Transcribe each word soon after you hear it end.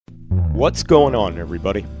What's going on,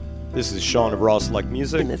 everybody? This is Sean of Raw Select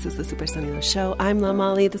Music. And this is the Super Sonido Show. I'm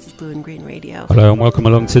Lamali. This is Blue and Green Radio. Hello and welcome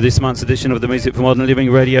along to this month's edition of the Music for Modern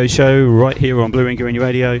Living radio show, right here on Blue and Green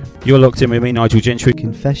Radio. You're locked in with me, Nigel Gentry.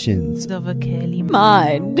 Confessions of a Curly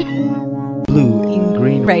Mind. Blue in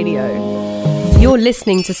Green Radio. You're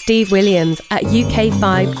listening to Steve Williams at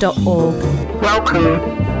uk5.org.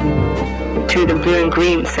 Welcome to the Blue and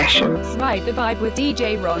Green sessions. Ride the vibe with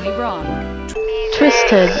DJ Ronnie Ron.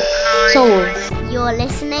 Twisted Souls. You're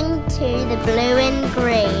listening to the Blue and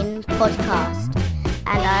Green podcast,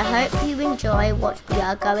 and I hope you enjoy what we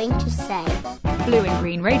are going to say.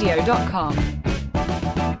 blueandgreenradio.com.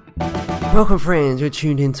 Welcome, friends. You're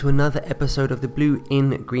tuned in to another episode of the Blue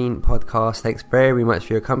in Green podcast. Thanks very much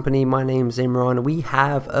for your company. My name's Imran. We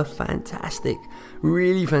have a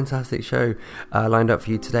really fantastic show lined up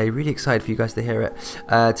for you today. Really excited for you guys to hear it.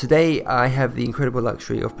 Today, I have the incredible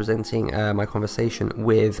luxury of presenting my conversation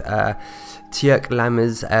with Tjerk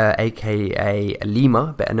Lammers, aka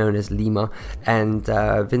LYMA, better known as LYMA, and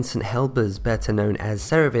Vincent Helbers, better known as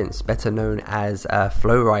Seravince, better known as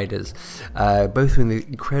Flow Riders. Both with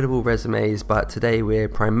incredible resumes, but today we're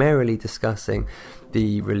primarily discussing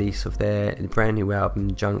the release of their brand new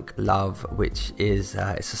album Junk Love, which is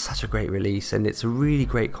such a great release, and it's a really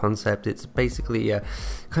great concept. It's basically a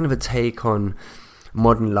kind of a take on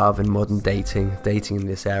modern love and modern dating in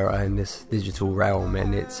this era, in this digital realm,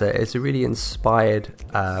 and it's a really inspired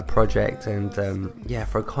project, and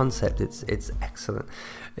for a concept it's excellent.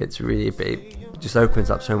 It just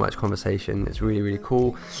opens up so much conversation. It's really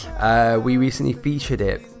cool. We recently featured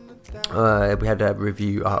it. We had a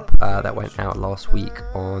review up that went out last week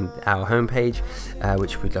on our homepage,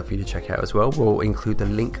 which we'd love for you to check out as well. We'll include the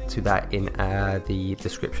link to that in the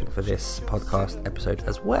description for this podcast episode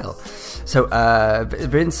as well. So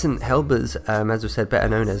Vincent Helbers, as we said, better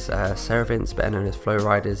known as Seravince, better known as Flow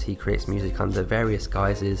Riders. He creates music under various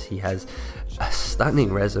guises. He has a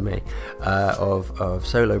stunning resume of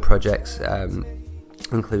solo projects,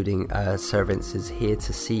 including Seravince's Here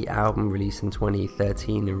to See album released in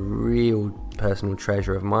 2013, a real personal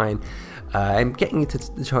treasure of mine, and getting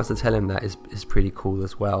the chance to tell him that is pretty cool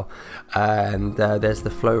as well. And there's the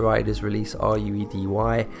Flow Riders release RUEDY,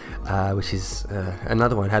 which is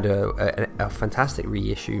another one, had a fantastic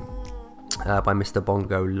reissue by Mr.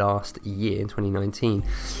 Bongo last year in 2019.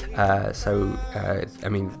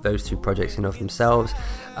 Those two projects in of themselves,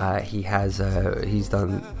 he's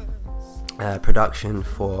done production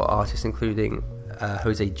for artists including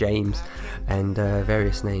Jose James and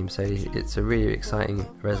various names, so it's a really exciting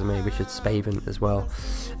resume. Richard Spaven as well,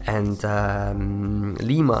 and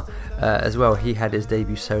LYMA as well. He had his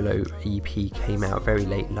debut solo EP, came out very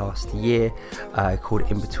late last year, called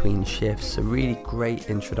In Between Shifts. A really great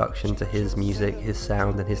introduction to his music, his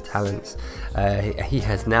sound and his talents. He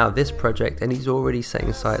has now this project, and he's already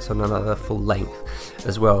setting sights on another full length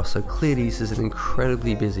as well, so clearly this is an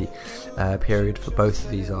incredibly busy period for both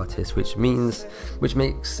of these artists, which makes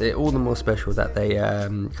it all the more special that they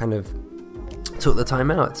kind of took the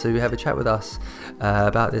time out to have a chat with us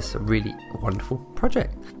about this really wonderful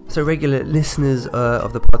project. So regular listeners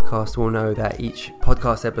of the podcast will know that each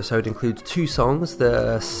podcast episode includes 2 songs.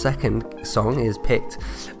 The second song is picked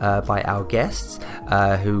by our guests,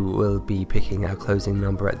 who will be picking our closing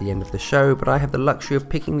number at the end of the show, but I have the luxury of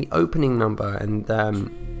picking the opening number, and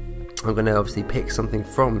I'm going to obviously pick something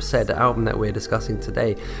from said album that we're discussing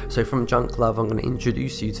today. So from Junk Love, I'm going to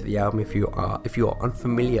introduce you to the album. If you are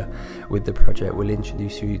unfamiliar with the project, we'll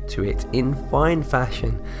introduce you to it in fine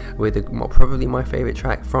fashion with probably my favourite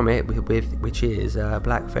track from it, which is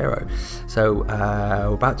Black Pharaoh. So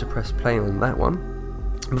we're about to press play on that one.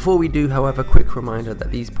 Before we do, however, quick reminder that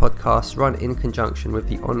these podcasts run in conjunction with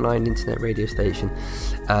the online internet radio station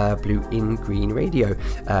Blue in Green Radio.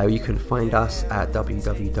 You can find us at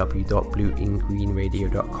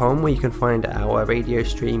www.blueingreenradio.com, where you can find our radio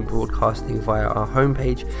stream broadcasting via our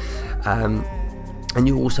homepage. And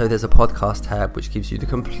there's a podcast tab which gives you the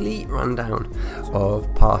complete rundown of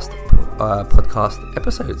past podcast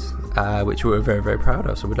episodes, which we're very, very proud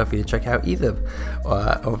of. So we'd love for you to check out either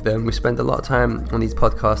of them. We spend a lot of time on these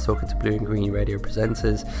podcasts talking to Blue and Green Radio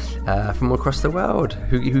presenters from across the world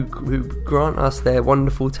who grant us their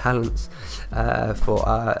wonderful talents for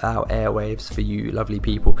our airwaves for you lovely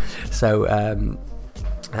people. So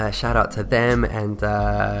shout out to them, and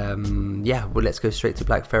let's go straight to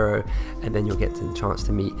Black Pharaoh, and then you'll get the chance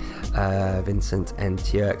to meet Vincent and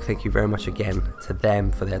Tjerk. Thank you very much again to them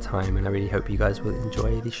for their time, and I really hope you guys will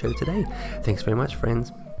enjoy the show today. Thanks very much,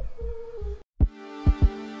 friends.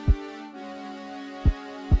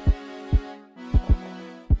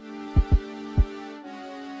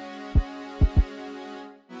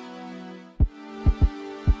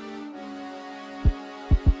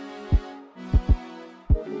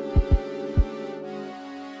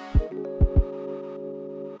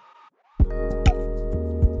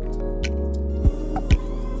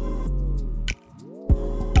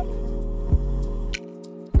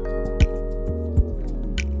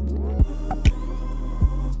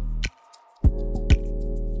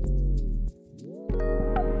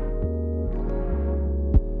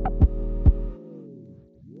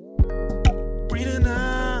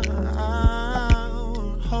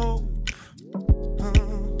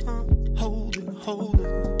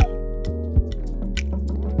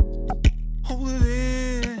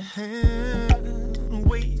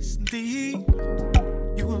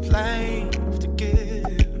 You have life to give.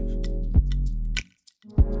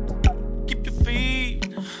 Keep your feet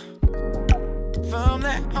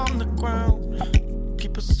firmly on the ground.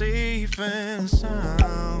 Keep us safe and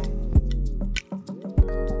sound.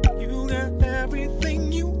 You got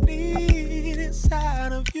everything you need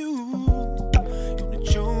inside of you. You're the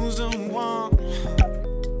chosen one.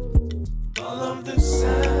 All of the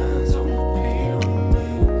signs on the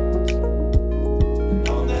pyramids, and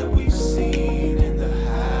all that we've seen in the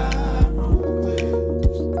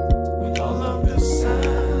hieroglyphs, with all of the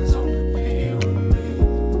signs on the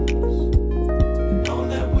pyramids, and all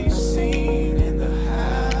that we've seen in the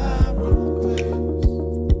hieroglyphs.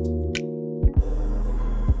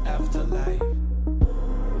 Afterlife,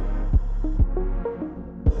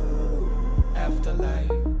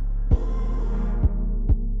 afterlife.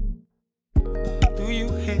 Do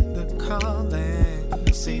you hear the calling?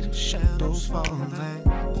 See the shadows falling.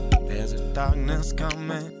 There's a darkness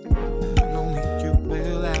coming, and only you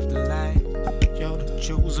will have the light. You're the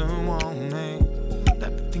chosen one,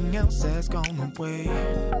 everything else has gone away,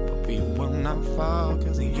 but we will not fall,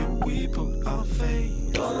 cause in you we put our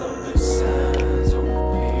faith. All of the signs on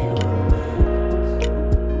the pyramids,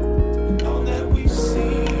 and all that we've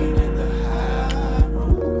seen in the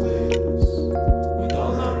hieroglyphs, with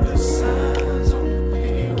all of the signs on the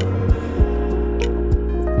pyramid,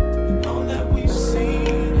 and all that we've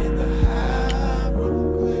seen in the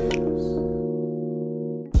hieroglyphs.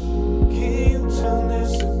 Can you turn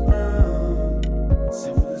this around?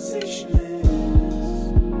 Civilization is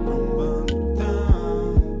crumbling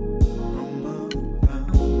down, crumbling down.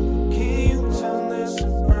 Can you turn this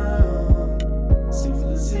around?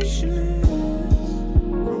 Civilization is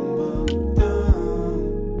crumbling down,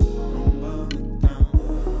 crumbling down.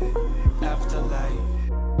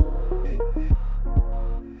 Afterlife,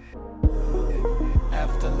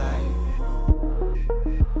 afterlife.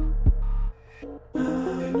 I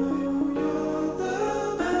know you're the, I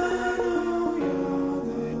know you're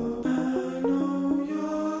the, I know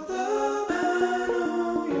you're the, I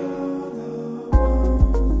know you're the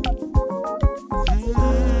I know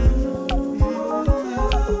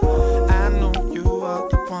you are the one. I know you are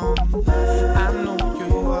the one. I know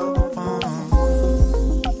you are the one.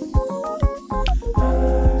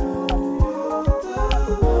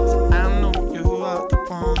 I know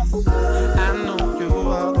you are the one. I know you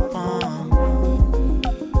are the one. I know you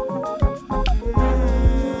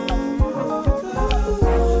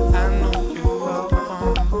are the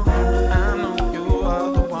one. I know you are the one. I know you are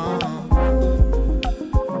the one. I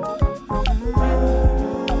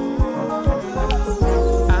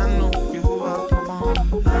know you are the one. I know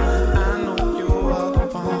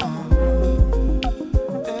you are the one.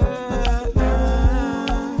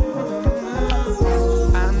 I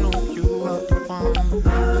know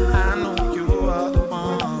you are the one. I know you are the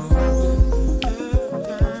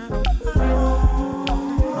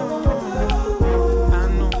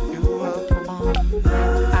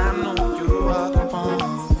one.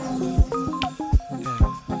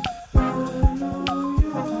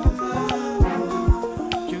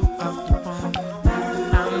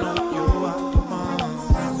 You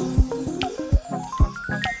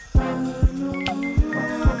are the one.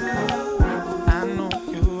 I know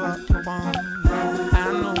you are the one. I know you are the one. I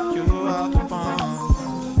know you are the one.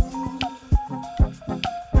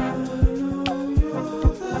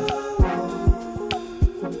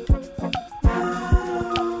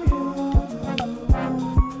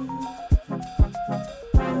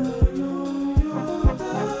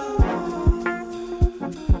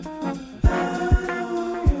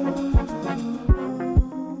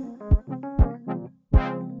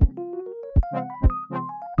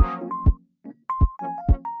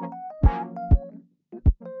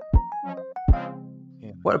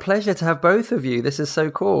 What a pleasure to have both of you. This is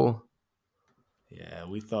so cool. Yeah,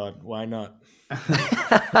 we thought, why not?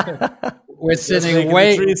 We're sitting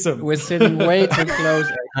way too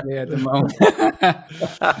close actually at the moment.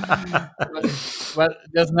 but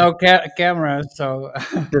there's no camera, so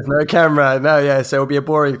There's no camera. No, yeah, so it'll be a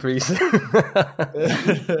boring threesome.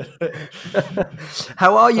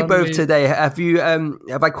 How are you both today? Have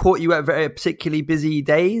I caught you at very particularly busy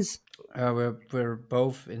days? we're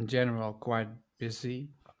both in general quite busy.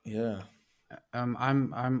 Yeah.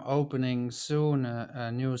 I'm opening soon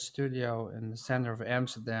a new studio in the center of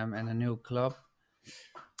Amsterdam and a new club.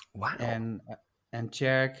 Wow. And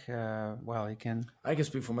Jack, well, he can. I can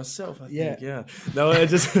speak for myself. I think. Yeah. No,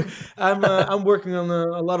 I'm working on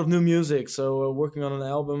a lot of new music. So working on an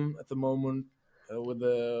album at the moment with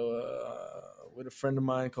a friend of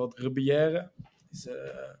mine called Ribière.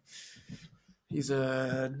 He's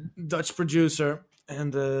a Dutch producer,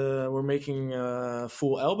 and we're making a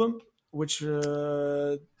full album, which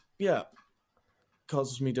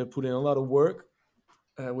causes me to put in a lot of work,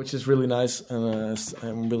 which is really nice, and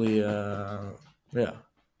I'm really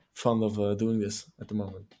fond of doing this at the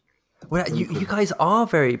moment. Well, you guys are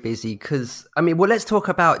very busy because, I mean, well, let's talk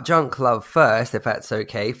about Junk Love first, if that's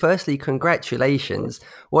okay. Firstly, congratulations.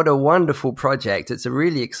 What a wonderful project. It's a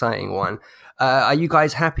really exciting one. Are you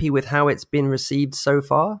guys happy with how it's been received so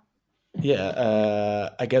far? Yeah,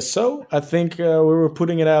 I guess so. I think we were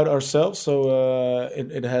putting it out ourselves, so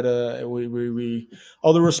it had we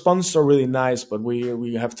all the responses are really nice, but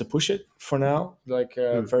we have to push it for now. Like,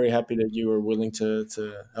 very happy that you were willing to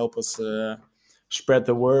help us spread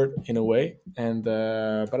the word in a way, and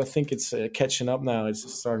but I think it's catching up now. It's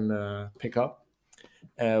starting to pick up,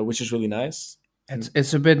 which is really nice.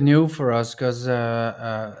 It's a bit new for us because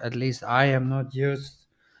at least I am not used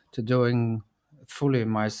to doing fully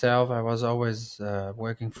myself. I was always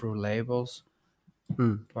working through labels,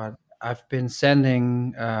 but I've been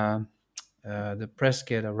sending the press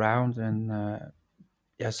kit around, and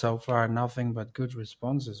so far nothing but good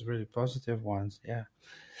responses, really positive ones. Yeah.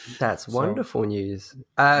 That's wonderful news.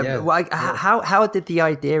 How did the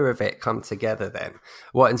idea of it come together then?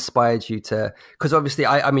 What inspired you to? Because obviously,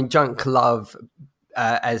 I mean, Junk Love,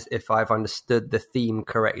 as if I've understood the theme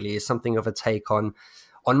correctly, is something of a take on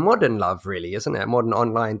modern love, really, isn't it? Modern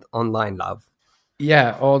online love.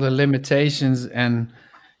 Yeah, all the limitations and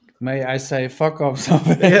may I say fuck ups of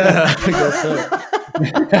it. Yeah, I guess so.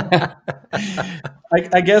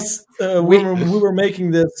 I guess when we were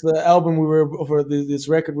making this album, we were over this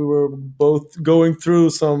record. We were both going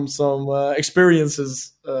through some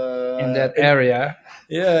experiences in that area.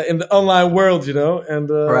 Yeah, in the online world, and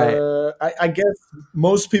right. I guess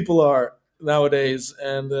most people are nowadays,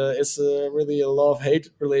 and it's really a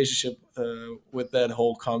love-hate relationship with that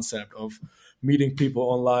whole concept of meeting people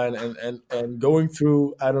online and going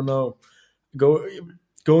through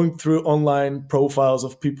going through online profiles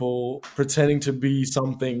of people pretending to be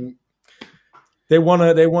something. They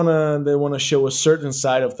wanna show a certain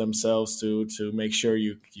side of themselves to make sure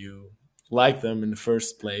you like them in the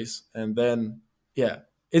first place, and then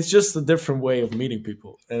it's just a different way of meeting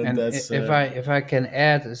people. And that's if I can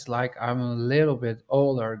add, it's like I'm a little bit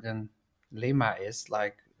older than LYMA is,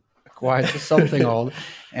 like quite something old,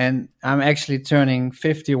 and I'm actually turning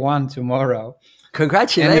 51 tomorrow.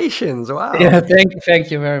 Congratulations! Wow. Yeah,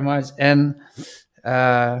 thank you very much. And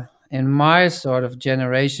in my sort of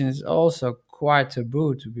generation, it's also quite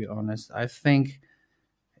taboo, to be honest. I think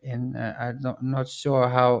I'm not sure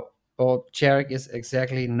how old Cherek is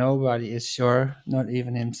exactly. Nobody is sure, not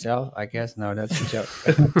even himself. I guess no, that's a joke.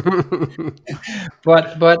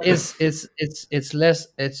 but it's less.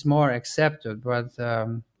 It's more accepted. But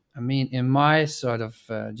I mean, in my sort of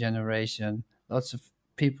generation, lots of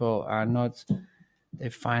people are not. They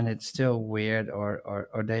find it still weird, or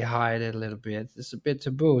they hide it a little bit. It's a bit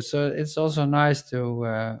taboo. So it's also nice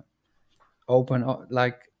to open up,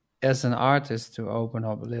 like as an artist, to open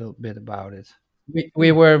up a little bit about it.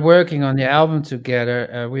 We were working on the album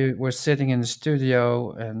together. We were sitting in the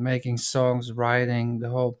studio and making songs, writing the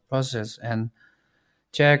whole process. And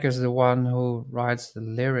Jack is the one who writes the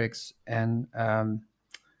lyrics. And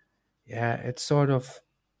it's sort of,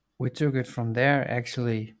 we took it from there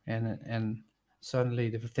actually, and suddenly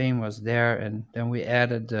the theme was there, and then we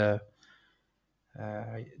added the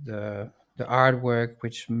artwork,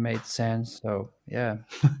 which made sense. So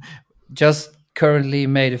just currently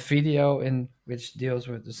made a video in which deals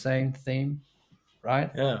with the same theme, right?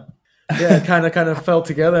 Yeah, it kind of fell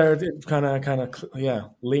together. It kind of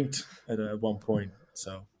linked at one point.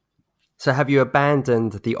 So have you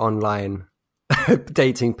abandoned the online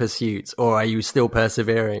dating pursuits, or are you still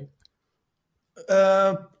persevering?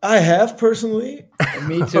 I have personally.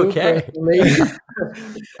 Me too. Okay.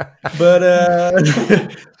 But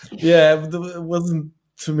it wasn't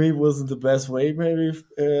the best way. Maybe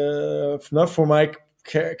not for my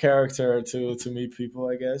character to meet people,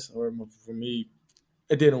 I guess, or for me,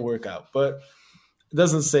 it didn't work out. But it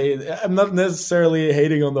doesn't say I'm not necessarily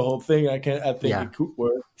hating on the whole thing. I think it could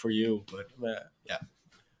work for you, but yeah.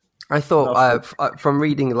 I thought from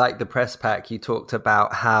reading like the press pack, you talked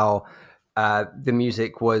about how the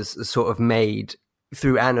music was sort of made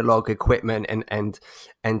through analog equipment and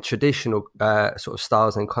traditional sort of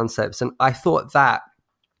styles and concepts. And I thought that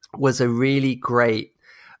was a really great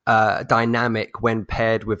dynamic when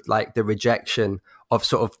paired with like the rejection of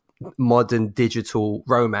sort of modern digital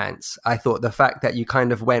romance. I thought the fact that you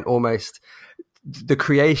kind of went almost the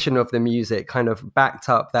creation of the music kind of backed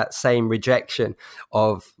up that same rejection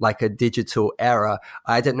of like a digital era.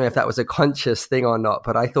 I don't know if that was a conscious thing or not,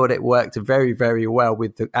 but I thought it worked very, very well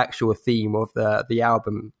with the actual theme of the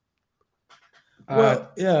album. Well,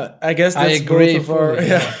 yeah, I guess that's both of our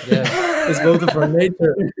it's both of our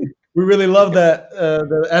nature. We really love that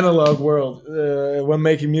the analog world when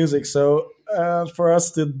making music. So for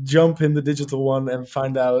us to jump in the digital one and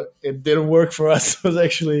find out it didn't work for us was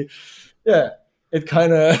actually, it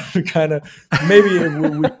kind of maybe we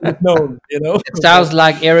have known, It sounds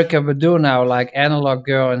like Erykah Badu now, like analog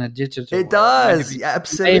girl in a digital. It does,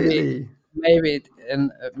 absolutely. Maybe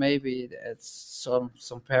it's some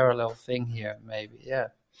parallel thing here. Maybe,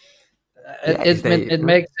 it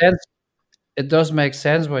makes sense. It does make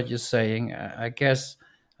sense what you're saying. I guess.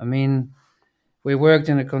 I mean, we worked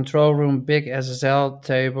in a control room, big SSL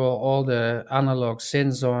table, all the analog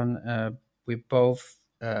synths on. We both.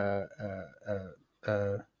 I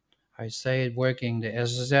say it, working the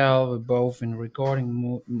SSL. We're both in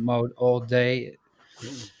recording mode all day.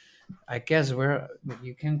 I guess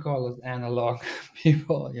you can call it analog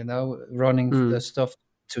people, running the stuff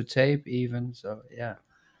to tape even. So yeah,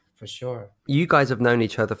 for sure. You guys have known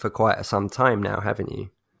each other for quite some time now, haven't you?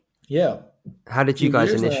 Yeah. How did you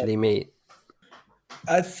guys initially meet?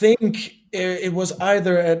 I think it was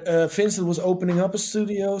either at Vincent was opening up a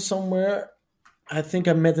studio somewhere. I think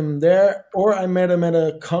I met him there, or I met him at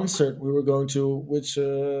a concert we were going to, which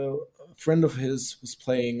a friend of his was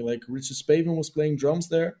playing, like Richard Spaven was playing drums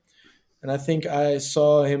there. And I think I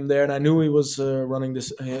saw him there, and I knew he was running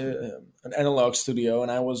this an analog studio,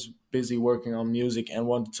 and I was busy working on music and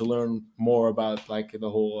wanted to learn more about like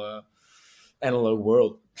the whole analog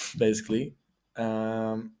world, basically.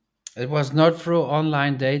 It was not through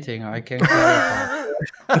online dating, I can clarify.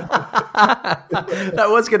 I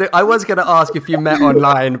was gonna ask if you met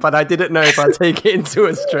online, but I didn't know if I'd take it into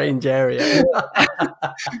a strange area.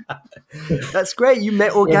 That's great. You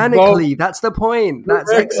met organically. That's the point.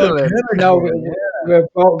 That's excellent. No, we're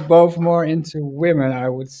both more into women, I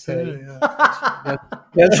would say.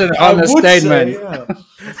 That's an understatement.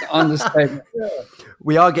 It's an understatement.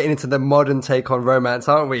 We are getting into the modern take on romance,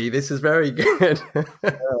 aren't we? This is very good.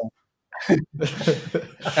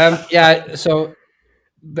 So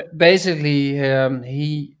basically,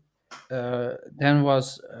 he then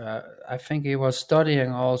was, I think he was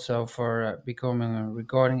studying also for becoming a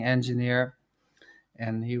recording engineer,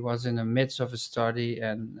 and he was in the midst of a study,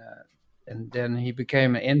 and then he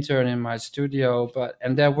became an intern in my studio,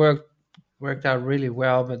 and that worked out really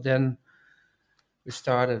well. But then we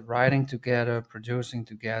started writing together, producing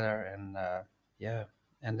together, and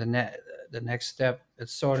and the next step, it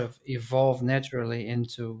sort of evolved naturally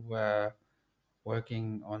into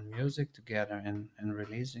working on music together and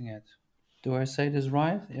releasing it. Do I say this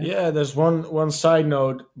right? Yeah, there's one side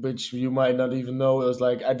note which you might not even know. It was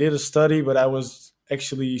like I did a study, but I was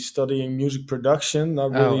actually studying music production,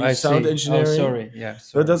 not really sound engineering. Oh, sorry. Yeah.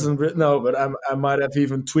 So it doesn't but I might have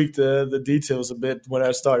even tweaked the details a bit when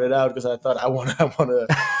I started out, because I thought I want to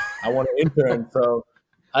intern. So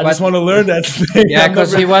I just want to learn that thing. Yeah,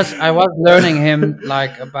 because I was learning him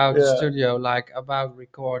like about the studio, like about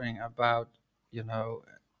recording, about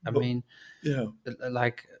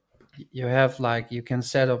like you have like you can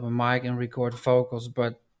set up a mic and record vocals,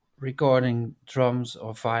 but recording drums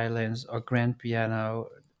or violins or grand piano,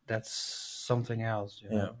 that's something else.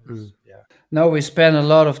 No, we spend a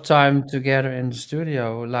lot of time together in the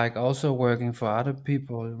studio, like also working for other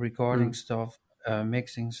people, recording stuff,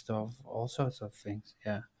 mixing stuff, all sorts of things.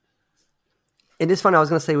 Yeah. It is funny. I was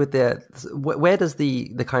going to say, with where does the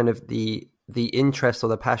kind of the interest or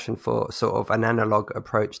the passion for sort of an analog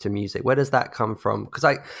approach to music, where does that come from?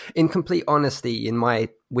 Because in complete honesty,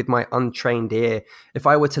 with my untrained ear, if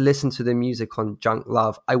I were to listen to the music on Junk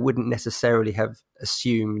Love, I wouldn't necessarily have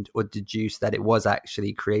assumed or deduced that it was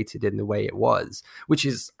actually created in the way it was, which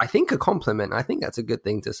is, I think, a compliment. I think that's a good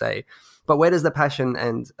thing to say. But where does the passion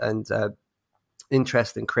and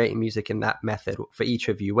interest in creating music in that method for each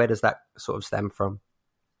of you, where does that sort of stem from?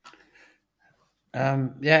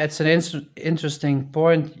 It's an interesting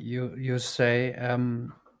point you say.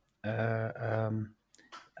 I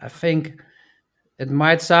think it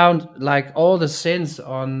might sound like all the synths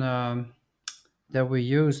on that we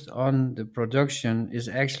used on the production is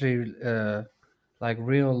actually like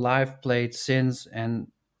real live played synths,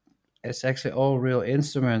 and it's actually all real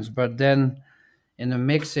instruments. But then in the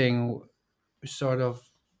mixing, we sort of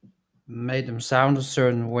made them sound a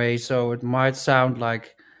certain way, so it might sound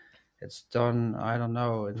like it's done, I don't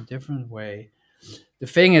know, in a different way. The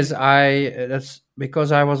thing is, that's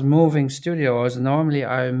because I was moving studios. Normally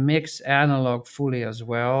I mix analog fully as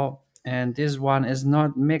well, and this one is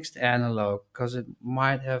not mixed analog because it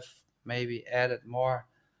might have maybe added more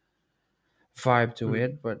vibe to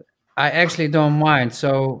it, but I actually don't mind.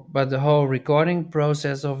 So, but the whole recording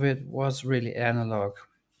process of it was really analog,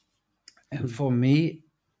 and for me,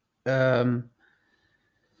 um,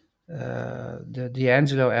 the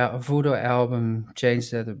D'Angelo Voodoo album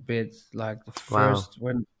changed that a bit. Like the Wow. first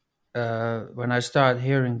when I started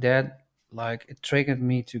hearing that, like it triggered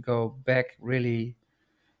me to go back really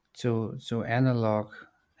to analog.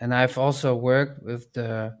 And I've also worked with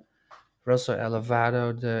the Russell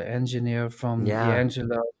Elevado, the engineer from Yeah.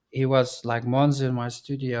 D'Angelo. He was like months in my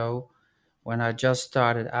studio when I just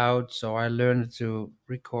started out, so I learned to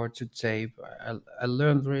record to tape. I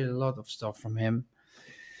learned really a lot of stuff from him.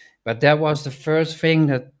 But that was the first thing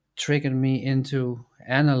that triggered me into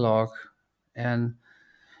analog. And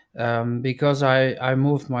because I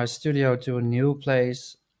moved my studio to a new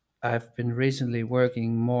place, I've been recently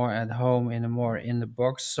working more at home in a more in the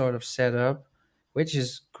box sort of setup, which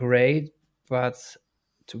is great. But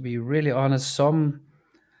to be really honest, some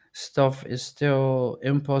stuff is still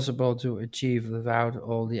impossible to achieve without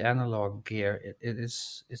all the analog gear.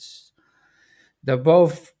 It's they're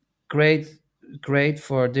both great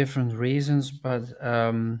for different reasons, but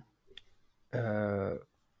uh,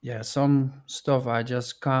 yeah, some stuff I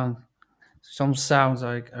just can't. Some sounds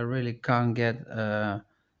I really can't get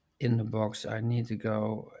in the box. I need to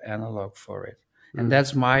go analog for it, and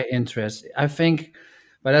that's my interest. I think,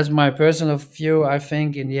 but that's my personal view. I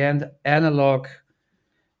think in the end, analog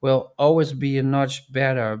will always be a notch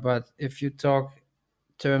better. But if you talk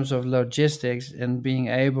terms of logistics and being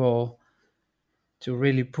able to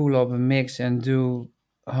really pull up a mix and do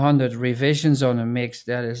 100 revisions on a mix,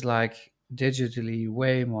 that is like digitally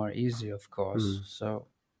way more easy, of course. So,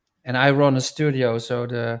 and I run a studio, so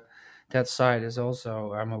that side is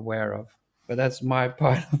also I'm aware of, but that's my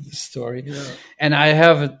part of the story. And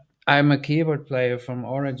I'm a keyboard player from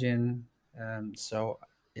origin, so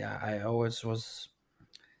yeah, I always was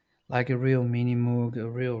like a real mini Moog, a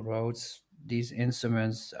real Rhodes. These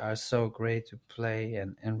instruments are so great to play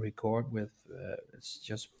and record with. It's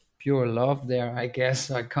just pure love there, I guess.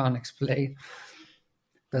 I can't explain.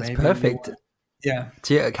 That's Maybe perfect. Yeah.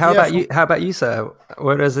 How about you? How about you, sir?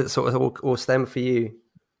 Where does it sort of all stem for you?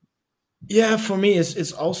 Yeah, for me,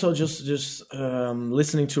 it's also just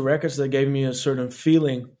listening to records that gave me a certain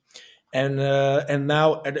feeling, and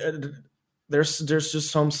now there's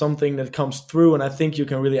just something that comes through, and I think you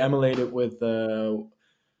can really emulate it with the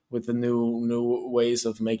new ways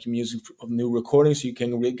of making music, of new recordings. You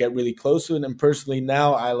can get really close to it. And personally,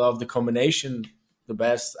 now I love the combination the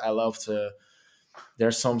best. I love to.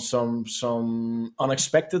 There's some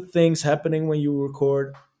unexpected things happening when you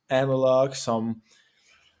record analog.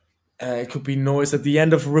 It could be noise at the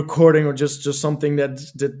end of a recording, or just something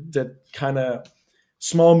that kind of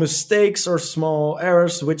small mistakes or small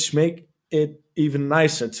errors, which make it even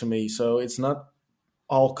nicer to me. So it's not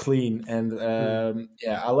all clean, and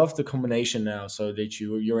yeah, I love the combination now, so that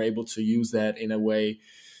you're able to use that in a way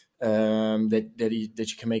that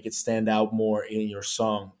you can make it stand out more in your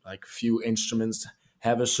song. Like few instruments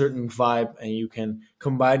have a certain vibe, and you can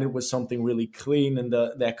combine it with something really clean, and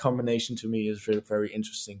that combination to me is very, very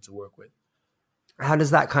interesting to work with. How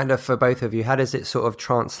does that kind of, for both of you, how does it sort of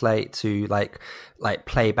translate to like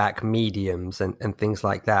playback mediums and things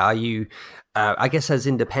like that? Are you, I guess, as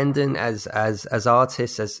independent as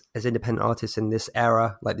artists, as independent artists in this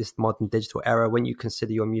era, like this modern digital era, when you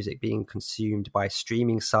consider your music being consumed by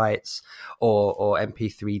streaming sites or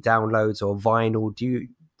MP3 downloads or vinyl, do you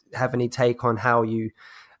have any take on how you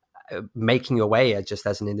making your way just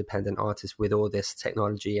as an independent artist with all this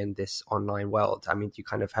technology and this online world? I mean, do you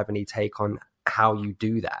kind of have any take on how you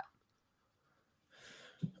do that?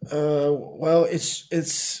 Well,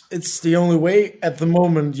 it's the only way at the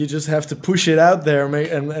moment. You just have to push it out there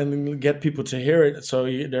and get people to hear it. So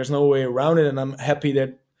there's no way around it. And I'm happy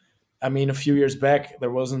that, I mean, a few years back,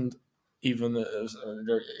 there wasn't even,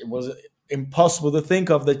 it was impossible to think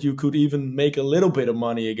of that you could even make a little bit of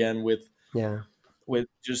money again with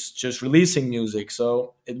just releasing music.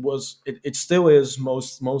 So it still is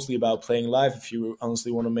mostly about playing live if you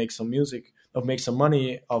honestly want to make some music or make some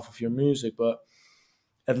money off of your music. But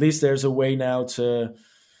at least there's a way now to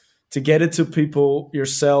get it to people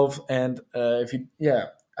yourself. And if you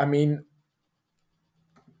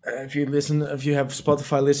have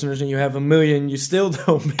Spotify listeners and you have 1 million, you still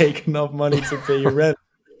don't make enough money to pay your rent.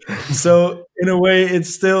 So in a way,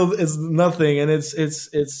 it's nothing, and it's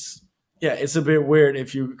a bit weird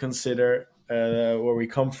if you consider where we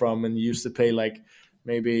come from, and you used to pay like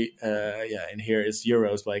maybe in here it's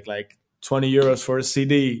euros, like 20 euros for a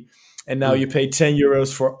CD, and now you pay 10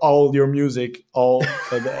 euros for all your music, all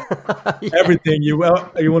everything you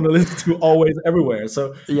want to listen to always everywhere.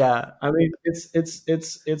 So Yeah. I mean,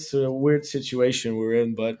 it's a weird situation we're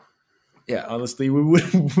in, but yeah, honestly, we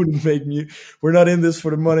wouldn't make we're not in this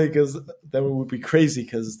for the money, because then we would be crazy,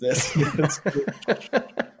 because that's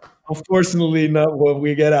unfortunately not what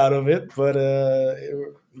we get out of it. But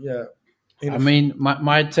yeah. I mean,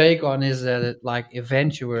 my take on is that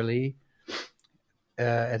eventually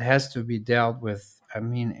it has to be dealt with. I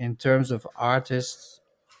mean, in terms of artists,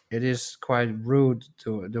 it is quite rude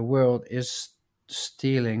to the world is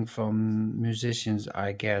stealing from musicians,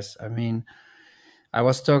 I guess. I mean, I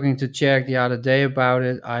was talking to Jack the other day about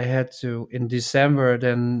it. I had to, in December,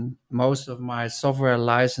 then most of my software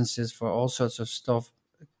licenses for all sorts of stuff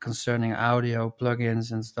concerning audio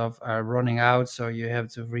plugins and stuff are running out. So you have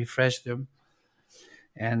to refresh them.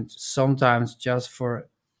 And sometimes just for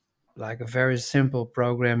like a very simple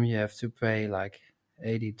program, you have to pay like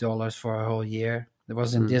 $80 for a whole year. There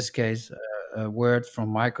was in this case a Word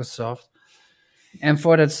from Microsoft. And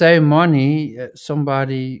for that same money,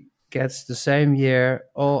 somebody gets the same year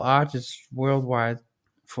all artists worldwide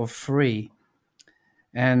for free.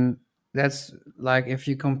 And that's like, if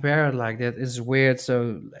you compare it like that, it's weird.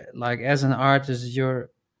 So like as an artist, you're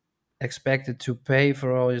expected to pay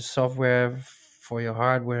for all your software, for your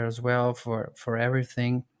hardware as well, for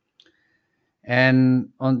everything. And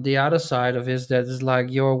on the other side of it, that is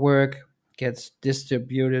like your work gets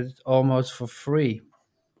distributed almost for free.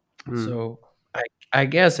 So I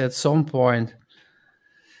guess at some point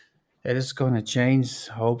it is going to change.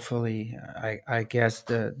 Hopefully, I guess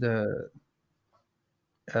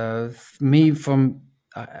me from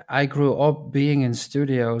I grew up being in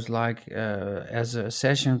studios, like as a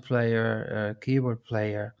session player, keyboard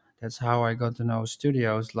player. That's how I got to know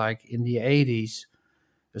studios. Like in the 80s,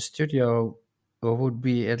 a studio would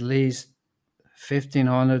be at least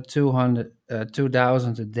 1,500, 200,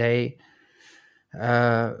 2,000 a day.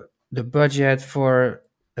 The budget for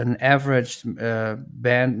an average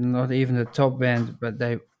band, not even the top band, but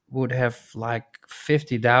they would have like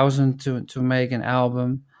 50,000 to make an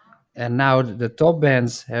album. And now the top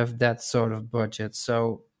bands have that sort of budget.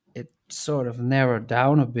 So it sort of narrowed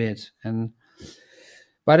down a bit.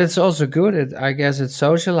 But it's also good. I guess it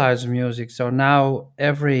socializes music. So now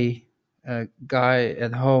every guy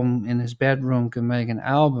at home in his bedroom can make an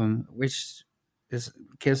album, which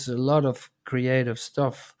gives a lot of creative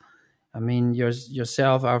stuff. I mean,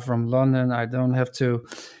 yourself are from London. I don't have to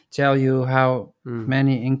tell you how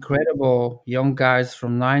many incredible young guys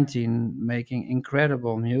from 19 making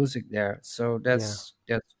incredible music there. So that's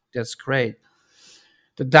great.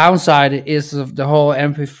 The downside is of the whole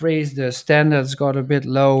MP3s. The standards got a bit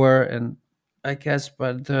lower, and I guess,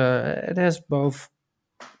 but it has both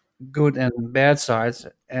good and bad sides.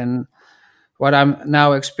 And what I'm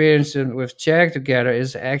now experiencing with Czech together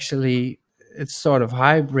is actually it's sort of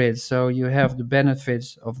hybrid. So you have the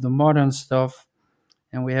benefits of the modern stuff,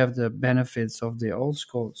 and we have the benefits of the old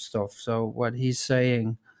school stuff. So what he's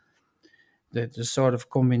saying, that the sort of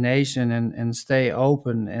combination and stay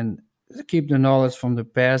open and keep the knowledge from the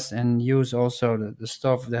past and use also the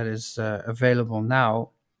stuff that is available now,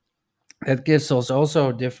 that gives us also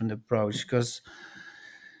a different approach, because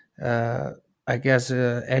I guess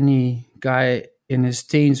any guy in his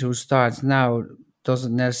teens who starts now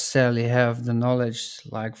doesn't necessarily have the knowledge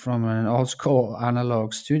like from an old school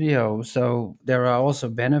analog studio. So there are also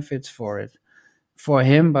benefits for it, for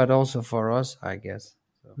him, but also for us, I guess.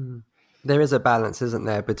 So. There is a balance, isn't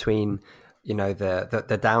there, between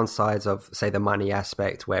the downsides of, say, the money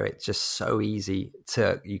aspect, where it's just so easy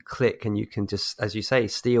to you click and you can just, as you say,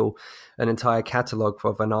 steal an entire catalog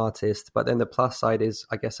of an artist. But then the plus side is,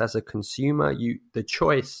 I guess, as a consumer, the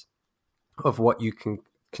choice of what you can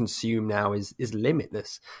consume now is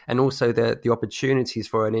limitless, and also the opportunities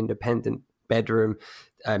for an independent bedroom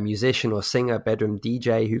musician or singer, bedroom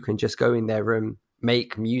DJ, who can just go in their room,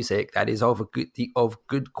 make music that is of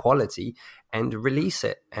good quality and release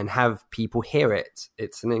it and have people hear it.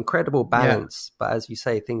 It's an incredible balance. But as you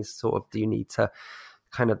say, things sort of do need to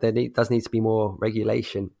does need to be more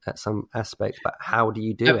regulation at some aspect. But how do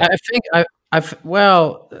you do it? I think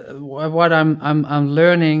what I'm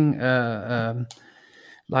learning,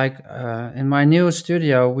 in my new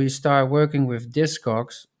studio, we start working with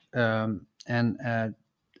Discogs, and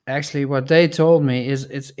actually what they told me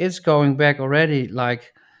is it's going back already.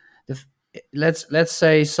 Like, let's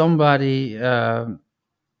say somebody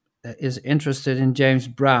is interested in James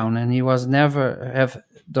Brown, and he has never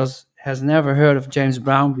heard of James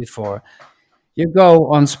Brown before. You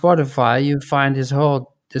go on Spotify, you find his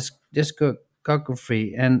whole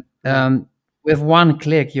discography, and with one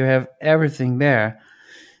click you have everything there.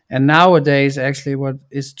 And nowadays, actually, what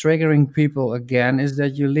is triggering people again is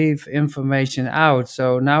that you leave information out.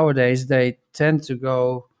 So nowadays they tend to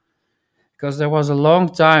go, because there was a long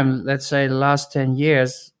time, let's say the last 10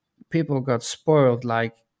 years, people got spoiled.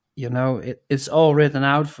 Like, it's all written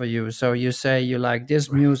out for you. So you say you like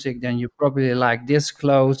this music, then you probably like this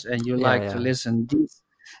clothes, and you Yeah, like to yeah.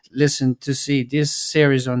 listen to see this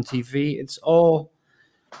series on TV.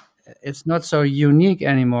 It's not so unique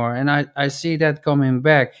anymore. And I see that coming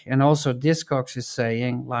back. And also Discogs is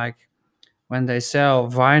saying, like, when they sell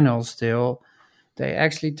vinyl still, they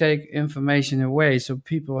actually take information away. So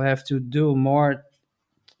people have to do more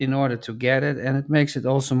in order to get it. And it makes it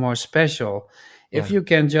also more special. Yeah. If you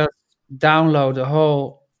can just download a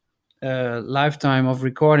whole lifetime of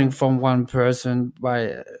recording from one person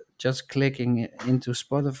by just clicking into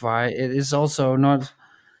Spotify, it is also not,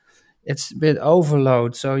 it's a bit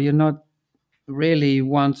overload. So you're not really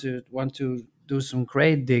want to do some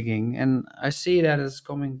grave digging, and I see that it's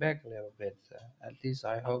coming back a little bit. At least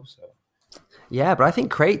I hope so. Yeah, but I think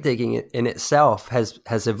crate digging in itself has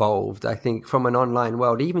evolved. I think from an online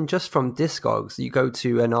world, even just from Discogs, you go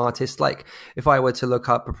to an artist, like if I were to look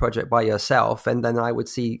up a project by yourself, and then I would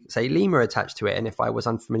see, say, LYMA attached to it, and if I was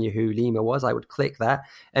unfamiliar who LYMA was, I would click that,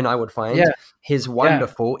 and I would find his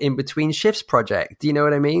wonderful In Between Shifts project. Do you know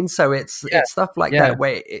what I mean? So it's stuff like that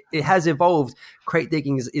where it has evolved. Crate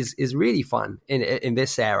digging is really fun in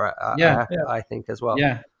this era. I think as well.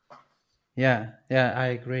 Yeah, I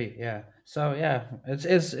agree. Yeah. So yeah,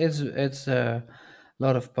 it's a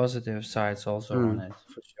lot of positive sides also on it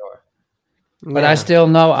for sure. But I still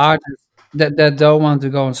know artists that don't want to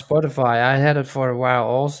go on Spotify. I had it for a while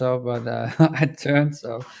also, but I turned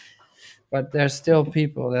so. But there's still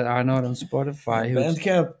people that are not on Spotify.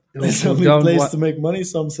 Bandcamp is the only place to make money.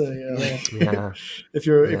 Some say, yeah. if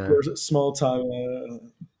you're small time,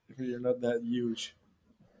 if you're not that huge.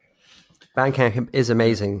 Bandcamp is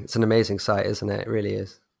amazing. It's an amazing site, isn't it? It really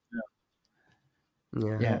is.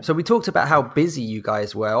 Yeah. So we talked about how busy you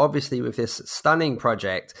guys were, obviously with this stunning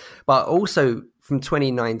project, but also from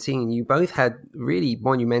 2019, you both had really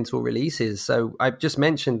monumental releases. So I've just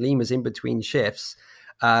mentioned LYMA's In Between Shifts,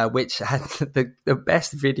 which had the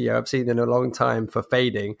best video I've seen in a long time for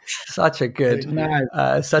Fading. Such a good,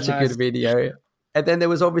 good video. And then there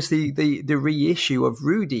was obviously the reissue of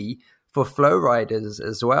Rudy for Flow Riders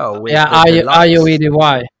as well. With RUEDY.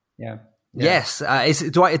 Yeah. Yes.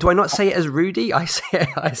 Do I not say it as Rudy? I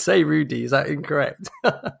say Rudy. Is that incorrect?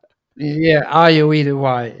 RUEDY. Yeah. Oh, you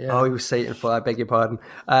were Satan for. I beg your pardon.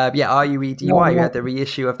 RUEDY. You had the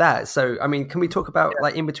reissue of that. So, I mean, can we talk about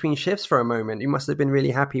like In Between Shifts for a moment? You must have been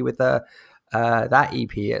really happy with that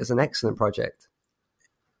EP. It's an excellent project.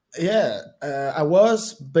 Yeah, I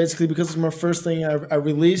was basically, because it's my first thing I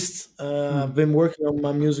released. I've been working on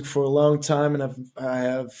my music for a long time, and I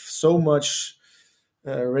have so much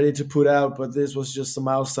ready to put out, but this was just a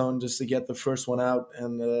milestone just to get the first one out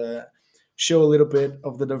and show a little bit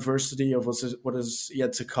of the diversity of what is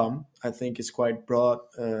yet to come. I think it's quite broad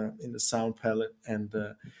in the sound palette, and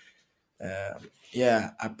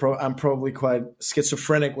I'm probably quite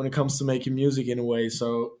schizophrenic when it comes to making music in a way,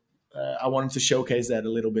 so I wanted to showcase that a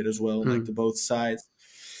little bit as well, like the both sides.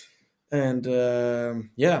 And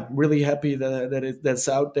really happy that's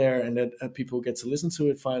out there and that people get to listen to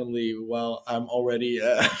it finally, while I'm already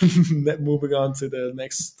moving on to the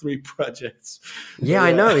next 3 projects. Yeah,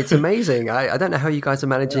 I know. It's amazing. I don't know how you guys are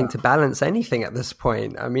managing to balance anything at this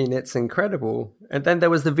point. I mean, it's incredible. And then there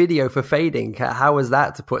was the video for Fading. How was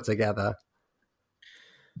that to put together?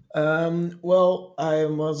 Well, I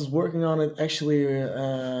was working on it actually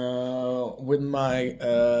with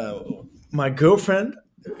my girlfriend.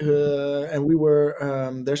 And we were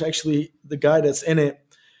there's actually the guy that's in it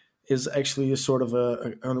is actually a sort of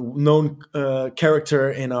a known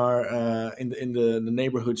character in our in the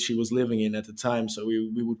neighborhood she was living in at the time. So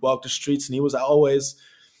we would walk the streets, and he was always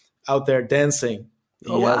out there dancing.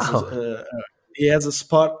 He has a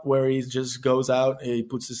spot where he just goes out, he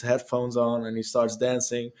puts his headphones on, and he starts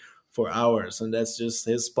dancing for hours, and that's just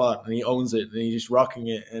his spot, and he owns it, and he's just rocking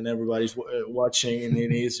it, and everybody's watching, and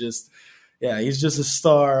he's just. Yeah, he's just a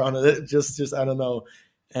star on it. Just I don't know,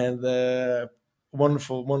 and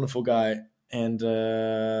wonderful guy. And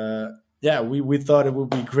we thought it would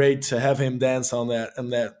be great to have him dance on that.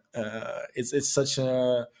 And that it's such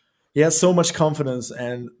he has so much confidence,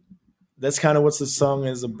 and that's kind of what the song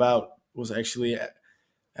is about. Was actually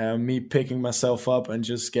me picking myself up and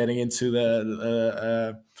just getting into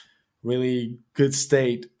the really good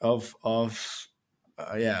state of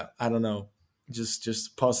I don't know,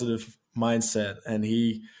 just positive mindset, and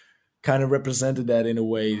he kind of represented that in a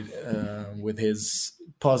way with his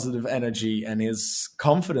positive energy and his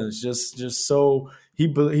confidence. Just so he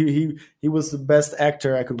was the best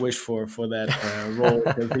actor I could wish for that role.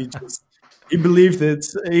 Because he believed it.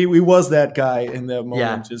 He was that guy in that moment.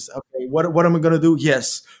 Yeah. Just okay, what am I gonna do?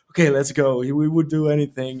 Yes, okay, let's go. We would do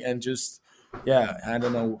anything and just I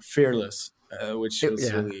don't know, fearless, which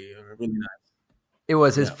was really nice. It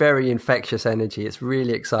was. It's very infectious energy. It's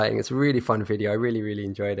really exciting. It's a really fun video. I really, really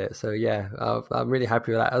enjoyed it. So I'm really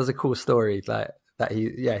happy with that. That was a cool story. Like that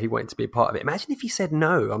he wanted to be a part of it. Imagine if he said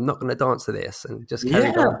no, I'm not going to dance to this, and just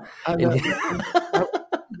carried on.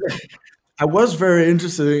 I was very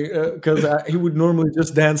interested because he would normally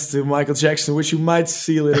just dance to Michael Jackson, which you might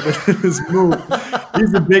see a little bit in his move.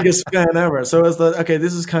 He's the biggest fan ever. So I was like, okay,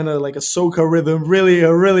 this is kind of like a soca rhythm,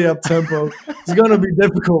 really up tempo. It's going to be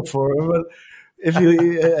difficult for him, but if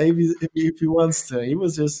he wants to, he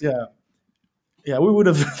was just we would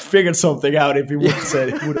have figured something out if he would have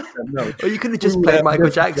said no. Or you could have just played Michael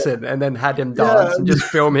Jackson and then had him dance and just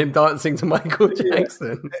film him dancing to Michael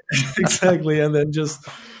Jackson. Exactly, and then just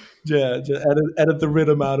edit the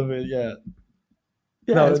rhythm out of it.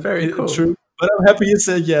 No, it's very cool. True. But I'm happy you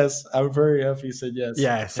said yes. I'm very happy you said yes.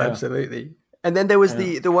 Yes, absolutely. And then there was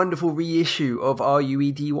the wonderful reissue of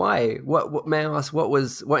RUEDY. What may I ask?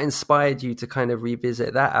 What inspired you to kind of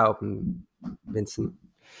revisit that album, Vincent?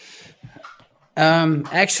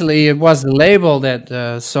 Actually, it was the label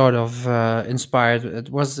that sort of inspired.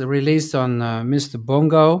 It was released on Mr.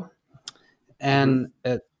 Bongo, and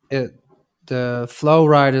the Flow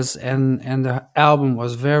Riders and the album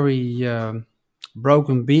was very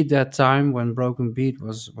Broken Beat that time, when Broken Beat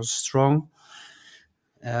was strong.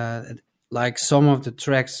 Like some of the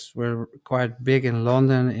tracks were quite big in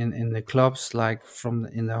London in the clubs, like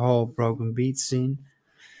in the whole Broken Beat scene.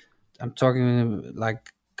 I'm talking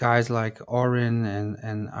like guys like Orin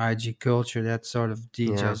and IG Culture, that sort of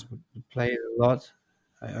DJs would play it a lot.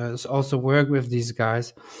 I also work with these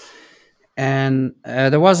guys. And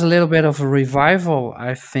there was a little bit of a revival,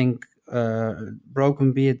 I think.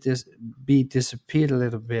 Broken Beat disappeared a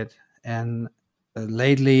little bit, and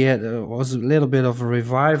lately it was a little bit of a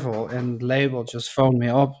revival, and the label just phoned me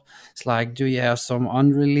up. It's like, do you have some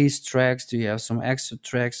unreleased tracks? Do you have some extra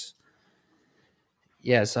tracks?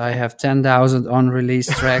 Yes, I have 10,000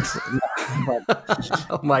 unreleased tracks.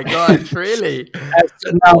 Oh my God, really?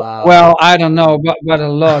 Wow. Well, I don't know, but a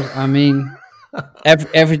lot. I mean,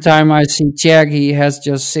 every time I see Cherg, he has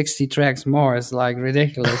just 60 tracks more. It's like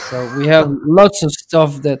ridiculous. So we have lots of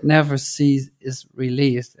stuff that never is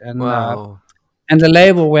released. And and the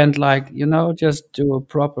label went like, just do a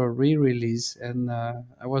proper re-release. And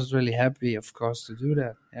I was really happy, of course, to do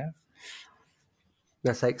that. Yeah.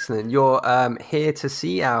 That's excellent. Your Here to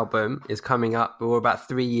See album is coming up. We're about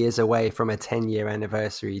 3 years away from a 10-year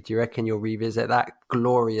anniversary. Do you reckon you'll revisit that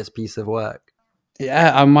glorious piece of work?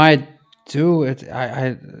 Yeah, I might do it.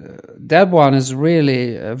 That one is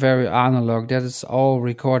really very analog. That is all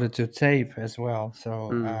recorded to tape as well.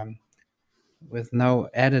 So with no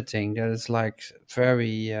editing, that is like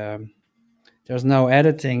very... there's no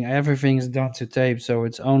editing. Everything is done to tape. So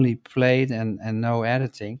it's only played and no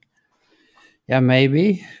editing. Yeah,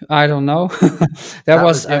 maybe. I don't know. that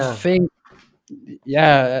was I think,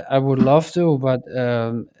 I would love to, but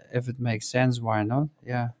if it makes sense, why not?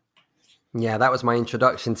 Yeah. Yeah, that was my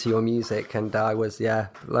introduction to your music, and I was,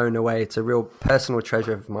 blown away. It's a real personal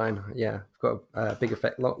treasure of mine. Yeah, I've got a big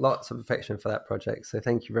lots of affection for that project. So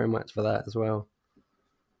thank you very much for that as well.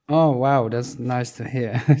 Oh, wow. That's nice to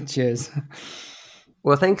hear. Cheers.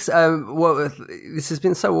 Well, thanks. This has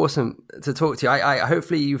been so awesome to talk to you. I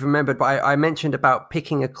hopefully you've remembered, but I mentioned about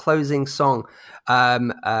picking a closing song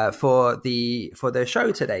for the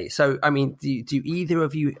show today. So, I mean, do either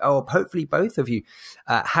of you, or hopefully both of you,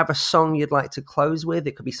 have a song you'd like to close with?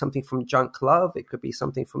 It could be something from Junk Love. It could be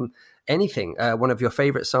something from anything. One of your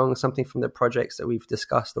favorite songs, something from the projects that we've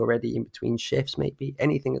discussed already in between shifts, maybe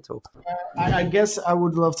anything at all. I guess I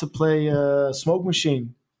would love to play Smoke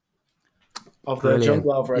Machine of the Brilliant. Junk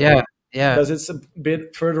Love record. Yeah. Because it's a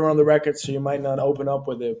bit further on the record, so you might not open up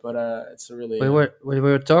with it, but it's a really... We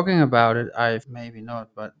were talking about it. Maybe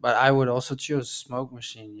not, but I would also choose Smoke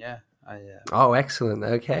Machine. Yeah. Oh, excellent.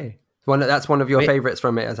 Okay. That's one of your favorites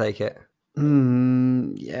from it, I take it.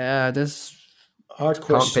 Yeah, this... Hard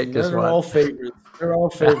question. They're all favorites. They're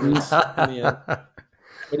all favorites.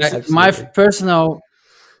 My personal...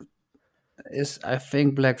 I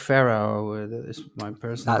think Black Pharaoh is my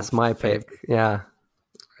personal. That's my pick. Yeah,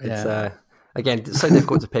 it's again so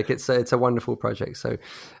difficult to pick. It's a wonderful project. So,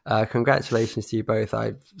 congratulations to you both.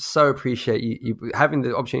 I so appreciate you having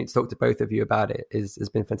the opportunity to talk to both of you about it. Has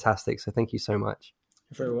been fantastic. So, thank you so much.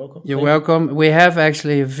 You're very welcome. You're welcome. We have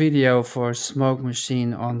actually a video for Smoke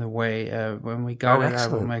Machine on the way. When we got it,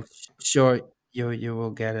 excellent. I will make sure you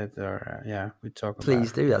will get it. Or we talk about it.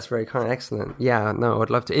 Please do. That's very kind. Excellent. Yeah, no, I'd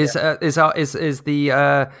love to. Is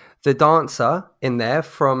the dancer in there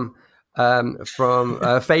from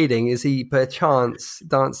Fading? Is he perchance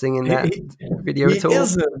dancing in that video at all? He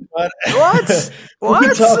isn't. But What? We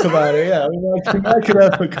can talk about it. Yeah, we might could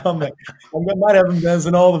have a comment. I might have him dance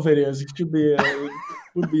in all the videos. It should be.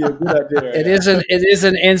 Would be a good idea. It is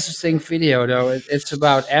an interesting video though. It's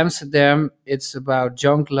about Amsterdam. It's about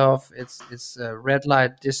junk love. It's red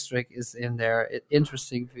light district is in there.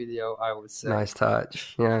 Interesting video, I would say. Nice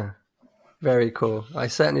touch. Yeah. Very cool. I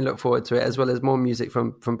certainly look forward to it, as well as more music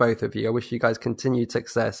from both of you. I wish you guys continued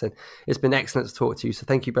success, and it's been excellent to talk to you. So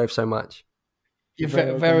thank you both so much. You're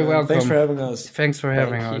very welcome. Thanks for having us. Thanks for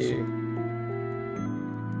having us. Thank you.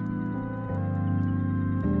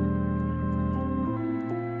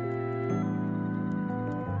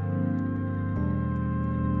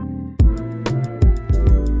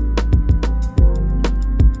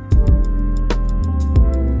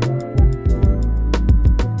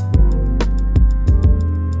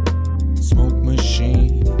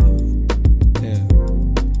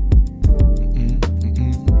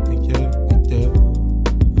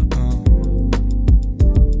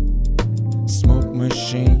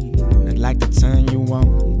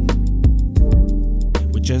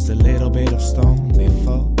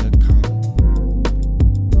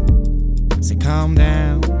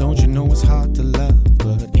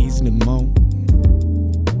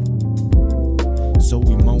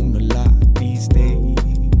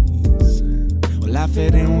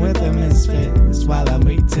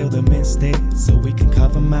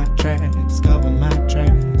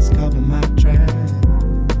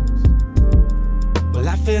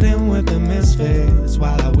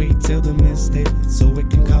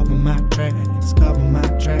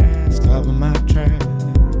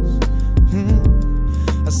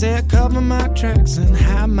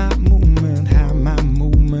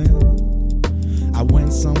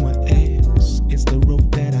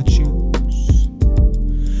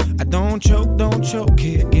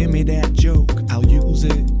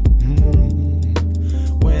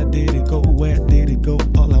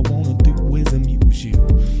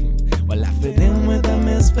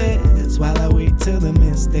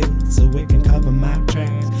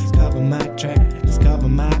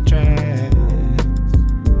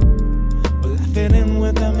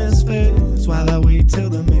 While I wait till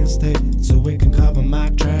the mist hits, so we can cover my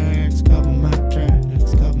tracks, cover my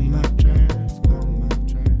tracks, cover